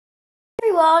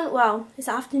everyone, well it's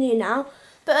afternoon now,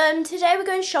 but today we're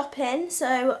going shopping,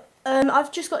 so I've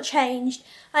just got changed.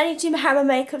 I need to do my hair and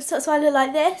makeup, so that's why I look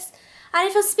like this. And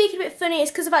if I'm speaking a bit funny,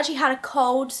 it's because I've actually had a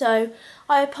cold, so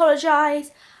I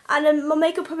apologise. And my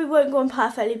makeup probably won't go on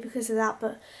perfectly because of that,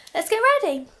 but let's get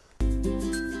ready.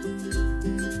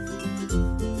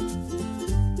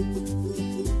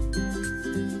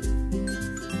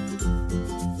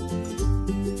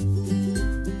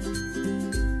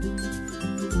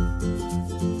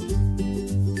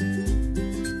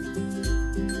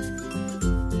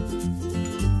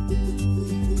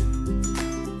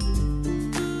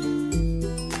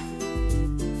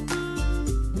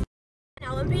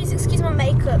 Please excuse my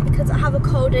makeup because I have a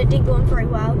cold and it didn't go on very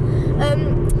well.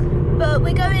 But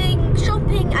we're going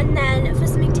shopping and then for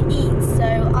something to eat,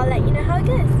 so I'll let you know how it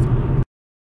goes.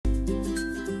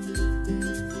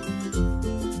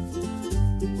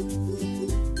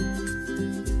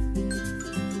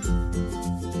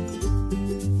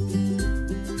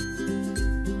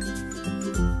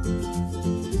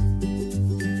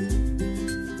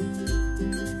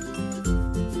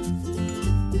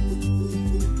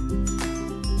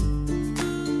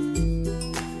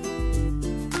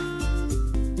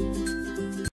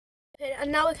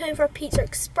 And now we're going for a Pizza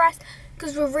Express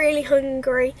because we're really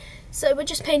hungry. So we're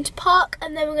just paying to park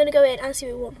and then we're going to go in and see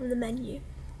what we want from the menu.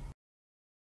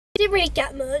 I didn't really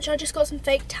get much. I just got some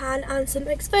fake tan and some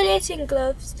exfoliating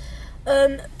gloves.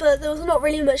 But there was not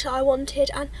really much that I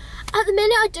wanted. And at the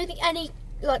minute I don't think any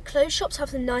clothes shops have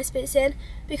some nice bits in,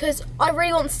 because I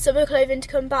really want summer clothing to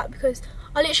come back, because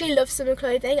I literally love summer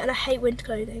clothing and I hate winter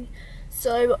clothing.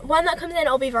 So when that comes in,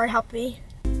 I'll be very happy.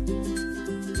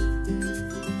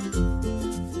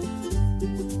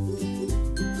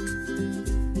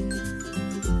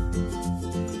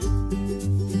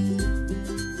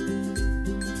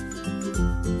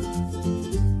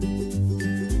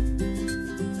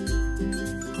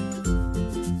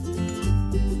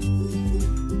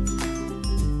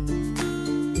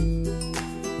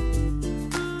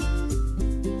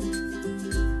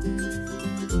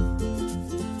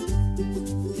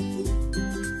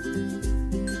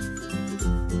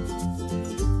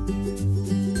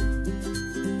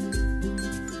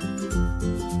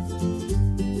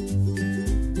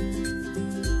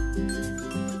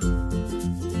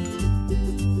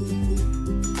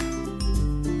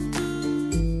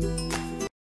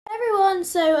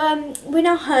 So we're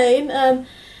now home.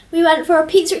 We went for a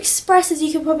Pizza Express, as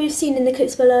you can probably have seen in the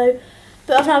clips below,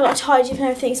 but I've now got to tidy up and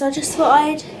everything, so I just thought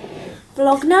I'd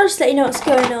vlog now, just let you know what's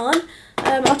going on.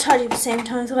 I'll tidy up at the same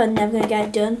time, so I'm never going to get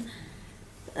it done.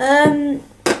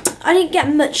 I didn't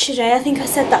get much today, I think I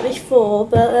said that before,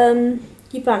 but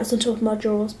you bounced on top of my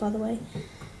drawers, by the way.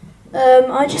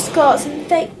 I just got some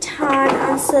fake tan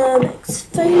and some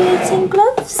exfoliating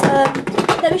gloves.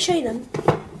 Let me show you them.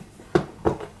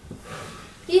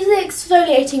 These are the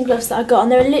exfoliating gloves that I got,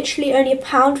 and they're literally only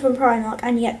 £1 from Primark,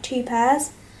 and you get 2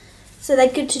 pairs. So they're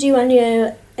good to do when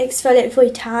you exfoliate before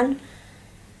you tan.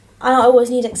 And I always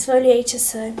need exfoliators,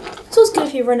 so it's always good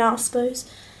if you run out, I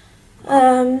suppose.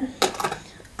 And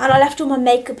I left all my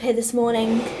makeup here this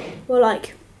morning, well,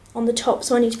 on the top,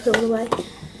 so I need to put it all away.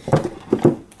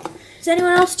 Does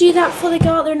anyone else do that before they go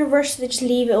out there in a rush, so they just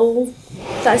leave it all?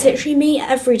 That's literally me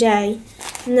every day,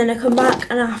 and then I come back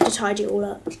and I have to tidy it all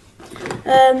up.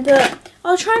 But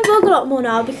I'll try and vlog a lot more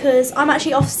now, because I'm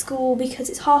actually off school because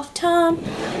it's half term.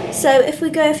 So if we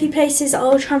go a few places,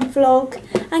 I'll try and vlog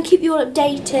and keep you all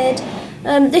updated.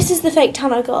 This is the fake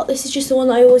tan I got. This is just the one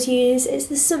that I always use. It's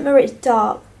the Summer It's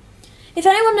Dark. If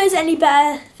anyone knows any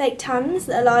better fake tans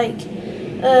that are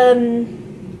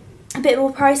a bit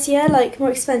more pricier,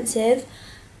 more expensive,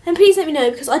 then please let me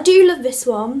know, because I do love this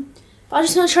one, but I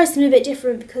just want to try something a bit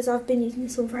different because I've been using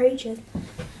this one for ages.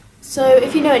 So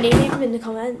if you know any, leave them in the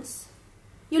comments.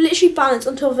 You're literally balanced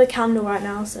on top of a candle right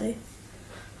now, so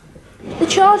the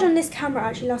charge on this camera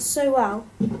actually lasts so well.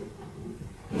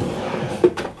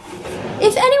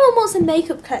 If anyone wants a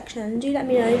makeup collection, do let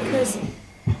me know, because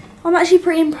I'm actually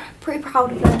pretty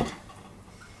proud of it.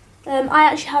 I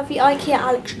actually have the IKEA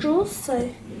Alex drawers, so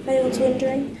if anyone's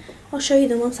wondering, I'll show you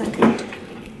them 1 second.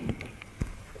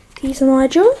 These are my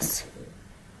drawers.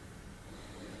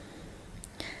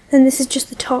 Then this is just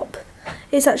the top.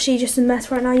 It's actually just a mess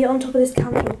right now. You're on top of this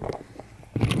candle.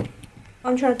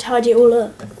 I'm trying to tidy it all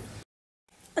up.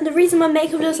 And the reason my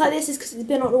makeup looks like this is because it's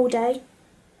been on all day.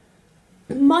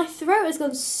 My throat has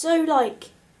gone so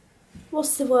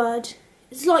what's the word?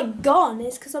 It's gone.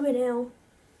 It's because I've been ill.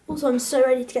 Also, I'm so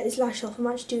ready to get this lash off. I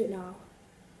might just do it now.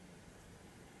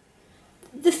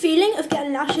 The feeling of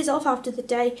getting lashes off after the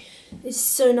day is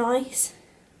so nice.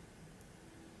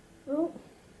 Oh.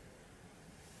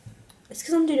 It's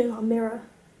because I'm doing it with a mirror.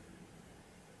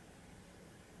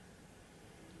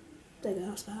 There you go,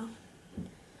 that's better.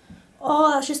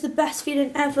 Oh, that's just the best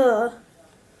feeling ever.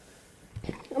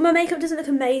 My makeup doesn't look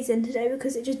amazing today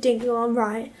because it just didn't go on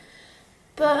right.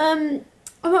 But I'm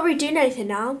not really doing anything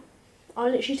now. I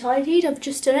literally tidied, I've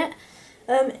just done it.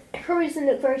 It probably doesn't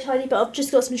look very tidy, but I've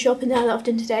just got some shopping there that I've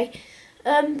done today.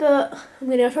 But I'm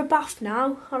going to go for a bath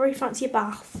now. I really fancy a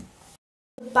bath.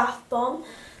 Bath bomb.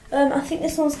 I think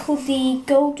this one's called the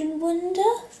Golden Wonder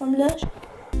from Lush.